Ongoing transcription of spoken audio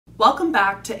Welcome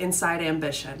back to Inside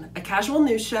Ambition, a casual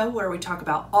news show where we talk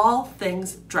about all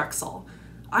things Drexel.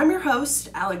 I'm your host,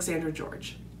 Alexandra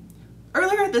George.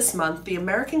 Earlier this month, the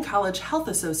American College Health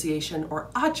Association,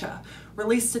 or ACHA,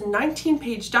 released a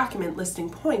 19-page document listing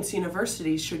points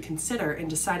universities should consider in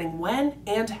deciding when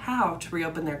and how to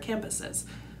reopen their campuses.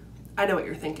 I know what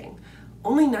you're thinking.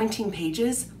 Only 19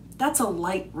 pages? That's a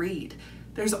light read.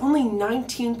 There's only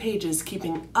 19 pages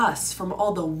keeping us from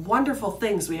all the wonderful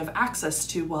things we have access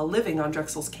to while living on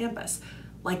Drexel's campus,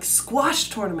 like squash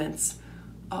tournaments.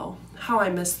 Oh, how I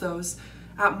miss those.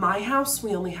 At my house,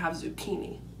 we only have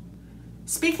zucchini.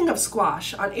 Speaking of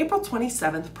squash, on April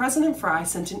 27th, President Fry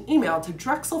sent an email to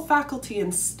Drexel faculty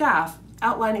and staff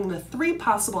outlining the 3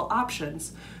 possible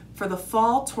options for the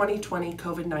fall 2020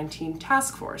 COVID-19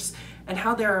 task force and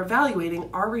how they're evaluating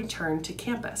our return to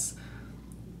campus.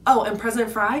 Oh, and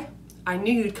President Fry, I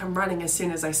knew you'd come running as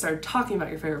soon as I started talking about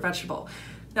your favorite vegetable.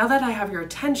 Now that I have your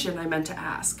attention, I meant to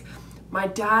ask. My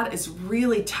dad is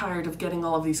really tired of getting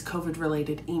all of these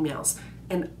COVID-related emails,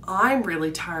 and I'm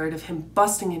really tired of him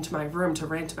busting into my room to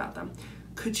rant about them.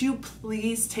 Could you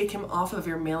please take him off of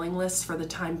your mailing list for the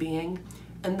time being?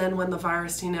 And then when the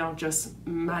virus, just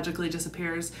magically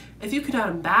disappears, if you could add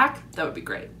him back, that would be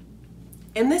great.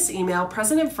 In this email,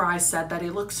 President Fry said that he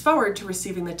looks forward to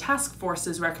receiving the task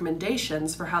force's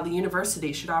recommendations for how the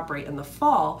university should operate in the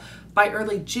fall by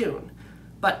early June.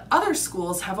 But other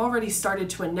schools have already started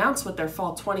to announce what their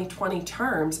fall 2020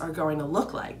 terms are going to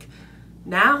look like.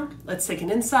 Now, let's take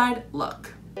an inside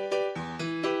look.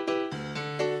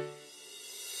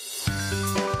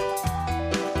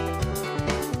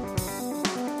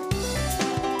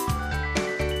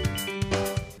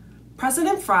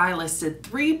 President Fry listed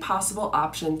 3 possible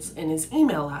options in his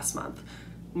email last month,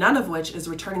 none of which is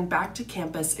returning back to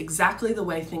campus exactly the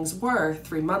way things were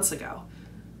 3 months ago.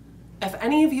 If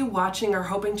any of you watching are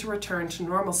hoping to return to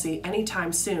normalcy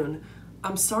anytime soon,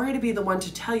 I'm sorry to be the one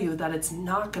to tell you that it's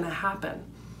not going to happen.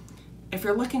 If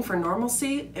you're looking for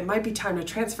normalcy, it might be time to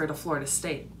transfer to Florida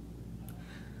State.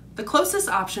 The closest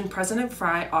option President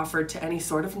Fry offered to any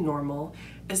sort of normal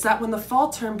is that when the fall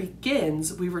term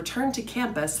begins, we return to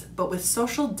campus, but with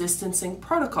social distancing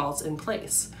protocols in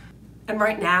place. And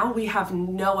right now, we have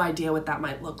no idea what that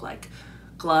might look like.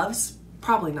 Gloves?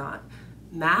 Probably not.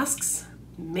 Masks?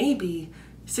 Maybe.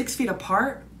 6 feet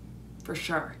apart? For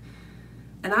sure.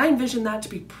 And I envision that to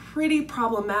be pretty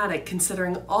problematic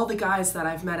considering all the guys that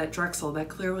I've met at Drexel that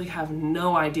clearly have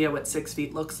no idea what 6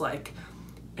 feet looks like.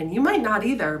 And you might not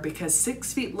either, because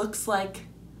 6 feet looks like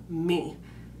me.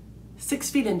 6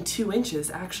 feet and 2 inches,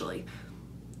 actually.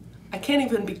 I can't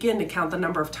even begin to count the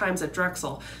number of times at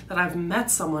Drexel that I've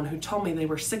met someone who told me they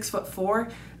were 6'4",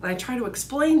 and I try to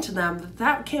explain to them that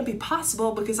that can't be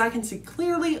possible because I can see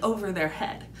clearly over their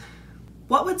head.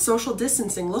 What would social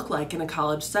distancing look like in a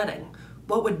college setting?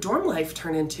 What would dorm life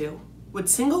turn into? Would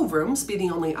single rooms be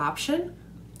the only option?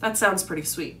 That sounds pretty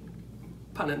sweet.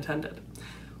 Pun intended.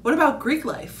 What about Greek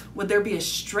life? Would there be a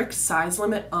strict size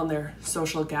limit on their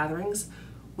social gatherings?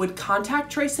 Would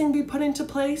contact tracing be put into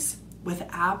place with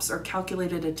apps or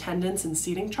calculated attendance and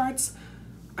seating charts?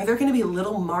 Are there going to be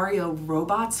little Mario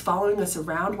robots following us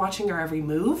around watching our every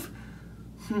move?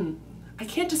 I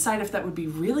can't decide if that would be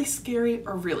really scary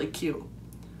or really cute.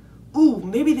 Ooh,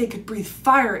 maybe they could breathe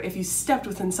fire if you stepped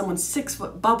within someone's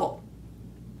 6-foot bubble.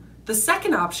 The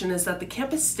second option is that the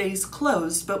campus stays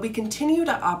closed, but we continue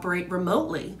to operate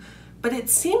remotely. But it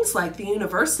seems like the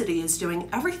university is doing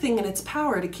everything in its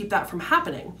power to keep that from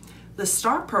happening. The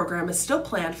STAR program is still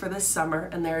planned for this summer,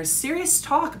 and there is serious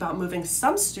talk about moving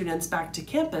some students back to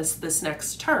campus this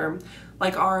next term,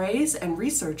 like RAs and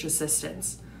research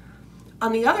assistants.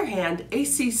 On the other hand,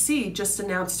 ACC just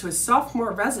announced to its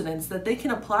sophomore residents that they can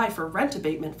apply for rent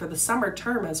abatement for the summer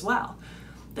term as well.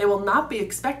 They will not be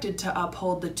expected to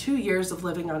uphold the 2 years of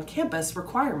living on campus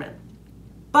requirement.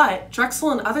 But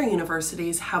Drexel and other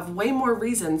universities have way more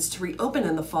reasons to reopen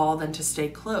in the fall than to stay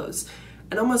closed,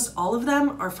 and almost all of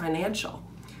them are financial.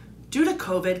 Due to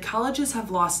COVID, colleges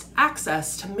have lost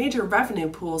access to major revenue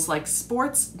pools like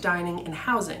sports, dining, and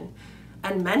housing,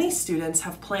 and many students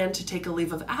have planned to take a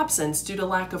leave of absence due to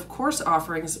lack of course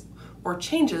offerings or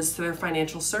changes to their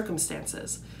financial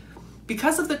circumstances.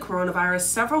 Because of the coronavirus,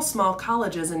 several small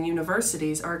colleges and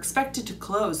universities are expected to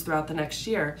close throughout the next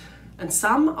year, and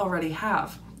some already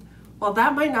have. While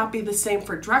that might not be the same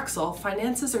for Drexel,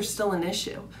 finances are still an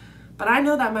issue. But I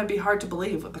know that might be hard to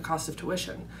believe with the cost of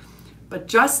tuition. But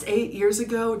just 8 years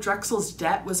ago, Drexel's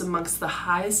debt was amongst the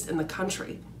highest in the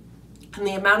country. And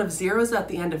the amount of zeros at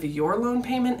the end of your loan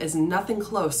payment is nothing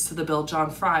close to the bill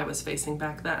John Fry was facing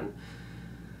back then.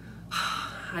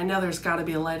 I know there's got to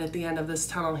be a light at the end of this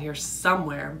tunnel here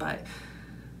somewhere, but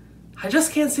I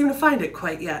just can't seem to find it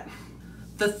quite yet.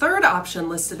 The third option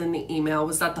listed in the email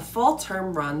was that the fall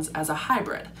term runs as a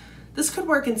hybrid. This could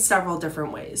work in several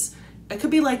different ways. It could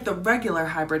be like the regular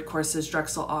hybrid courses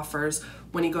Drexel offers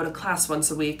when you go to class once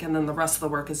a week and then the rest of the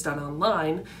work is done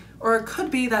online. Or it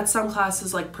could be that some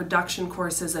classes like production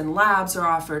courses and labs are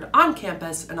offered on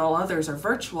campus and all others are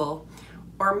virtual.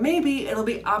 Or maybe it'll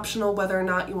be optional whether or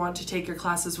not you want to take your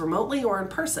classes remotely or in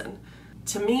person.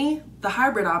 To me, the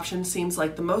hybrid option seems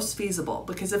like the most feasible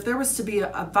because if there was to be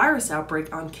a virus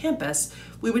outbreak on campus,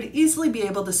 we would easily be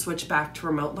able to switch back to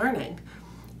remote learning.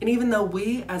 And even though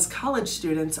we, as college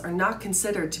students, are not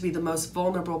considered to be the most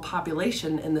vulnerable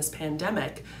population in this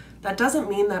pandemic, that doesn't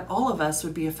mean that all of us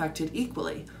would be affected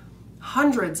equally.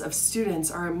 Hundreds of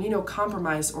students are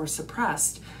immunocompromised or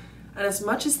suppressed, and as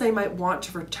much as they might want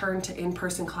to return to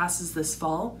in-person classes this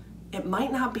fall, it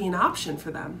might not be an option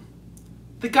for them.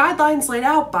 The guidelines laid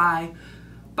out by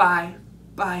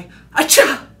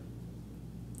Acha!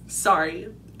 Sorry,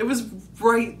 it was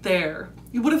right there.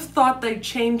 You would have thought they'd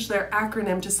changed their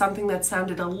acronym to something that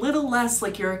sounded a little less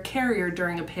like you're a carrier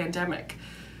during a pandemic.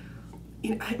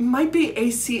 You know, it might be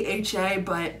ACHA,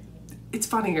 but it's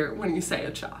funnier when you say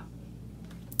Acha.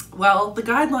 Well, the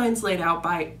guidelines laid out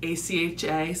by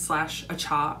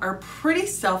ACHA/ACHA are pretty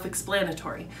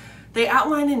self-explanatory. They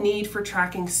outline a need for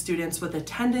tracking students with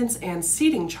attendance and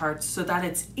seating charts so that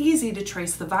it's easy to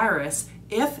trace the virus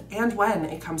if and when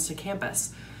it comes to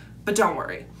campus. But don't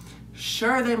worry.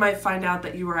 Sure, they might find out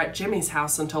that you were at Jimmy's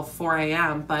house until 4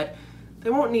 a.m., but they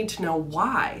won't need to know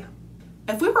why.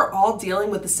 If we were all dealing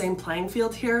with the same playing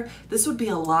field here, this would be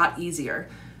a lot easier.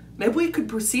 Maybe we could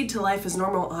proceed to life as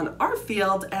normal on our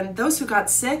field, and those who got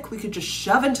sick, we could just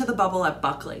shove into the bubble at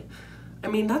Buckley. I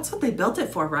mean, that's what they built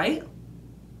it for, right?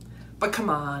 But come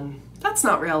on, that's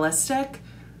not realistic.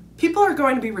 People are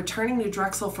going to be returning to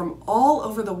Drexel from all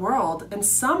over the world, and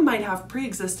some might have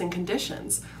pre-existing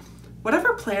conditions.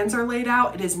 Whatever plans are laid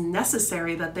out, it is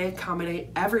necessary that they accommodate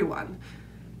everyone.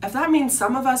 If that means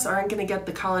some of us aren't going to get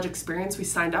the college experience we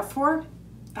signed up for,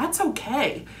 that's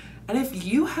okay. And if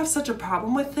you have such a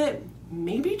problem with it,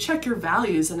 maybe check your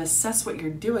values and assess what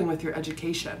you're doing with your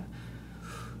education.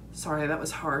 Sorry, that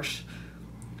was harsh.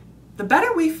 The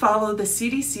better we follow the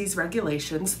CDC's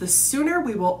regulations, the sooner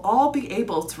we will all be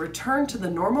able to return to the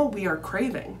normal we are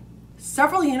craving.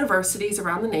 Several universities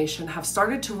around the nation have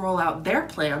started to roll out their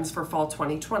plans for fall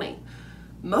 2020.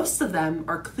 Most of them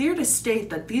are clear to state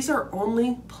that these are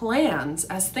only plans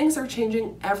as things are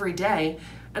changing every day,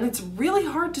 and it's really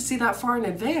hard to see that far in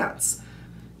advance.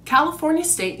 California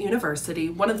State University,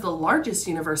 one of the largest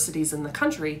universities in the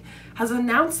country, has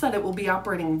announced that it will be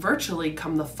operating virtually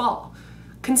come the fall.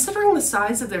 Considering the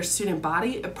size of their student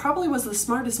body, it probably was the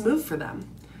smartest move for them.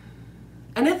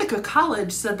 And Ithaca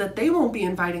College said that they won't be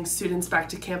inviting students back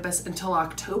to campus until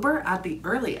October at the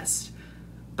earliest.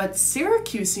 But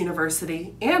Syracuse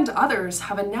University and others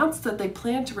have announced that they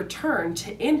plan to return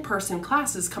to in-person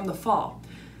classes come the fall.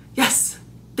 Yes,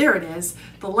 there it is,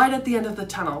 the light at the end of the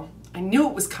tunnel. I knew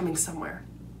it was coming somewhere.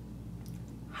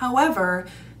 However,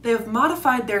 they have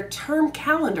modified their term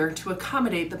calendar to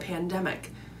accommodate the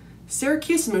pandemic.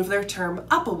 Syracuse moved their term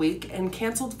up a week and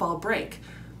canceled fall break.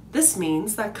 This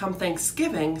means that come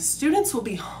Thanksgiving, students will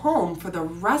be home for the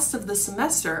rest of the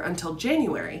semester until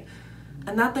January,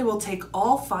 and that they will take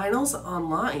all finals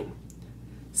online.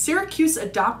 Syracuse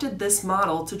adopted this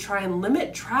model to try and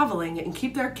limit traveling and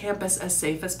keep their campus as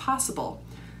safe as possible.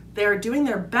 They are doing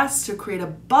their best to create a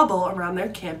bubble around their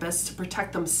campus to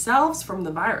protect themselves from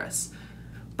the virus.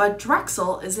 But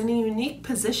Drexel is in a unique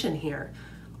position here.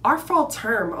 Our fall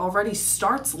term already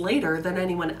starts later than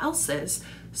anyone else's,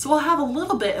 so we'll have a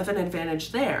little bit of an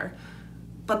advantage there.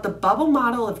 But the bubble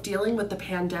model of dealing with the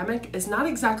pandemic is not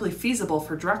exactly feasible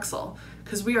for Drexel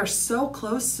because we are so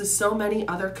close to so many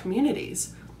other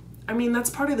communities. I mean, that's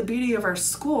part of the beauty of our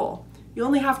school. You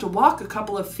only have to walk a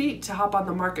couple of feet to hop on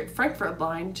the Market Frankfurt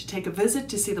line to take a visit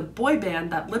to see the boy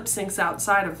band that lip syncs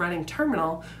outside of Reading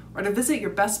Terminal or to visit your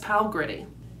best pal Gritty.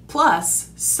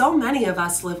 Plus, so many of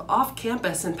us live off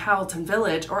campus in Powelton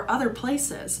Village or other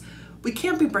places. We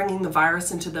can't be bringing the virus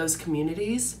into those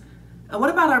communities. And what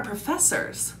about our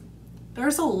professors?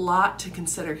 There's a lot to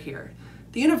consider here.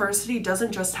 The university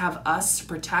doesn't just have us to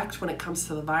protect when it comes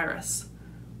to the virus.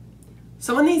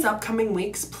 So in these upcoming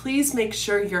weeks, please make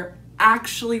sure you're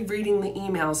actually reading the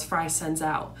emails Fry sends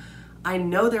out. I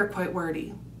know they're quite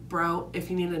wordy. Bro,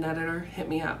 if you need an editor, hit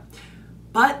me up.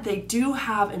 But they do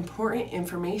have important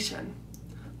information.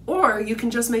 Or you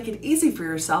can just make it easy for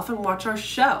yourself and watch our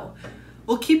show.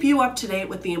 We'll keep you up to date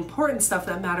with the important stuff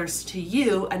that matters to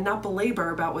you and not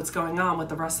belabor about what's going on with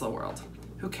the rest of the world.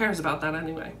 Who cares about that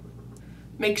anyway?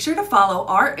 Make sure to follow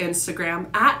our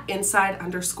Instagram at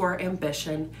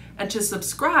inside_ambition and to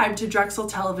subscribe to Drexel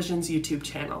Television's YouTube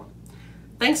channel.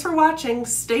 Thanks for watching,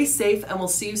 stay safe, and we'll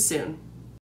see you soon.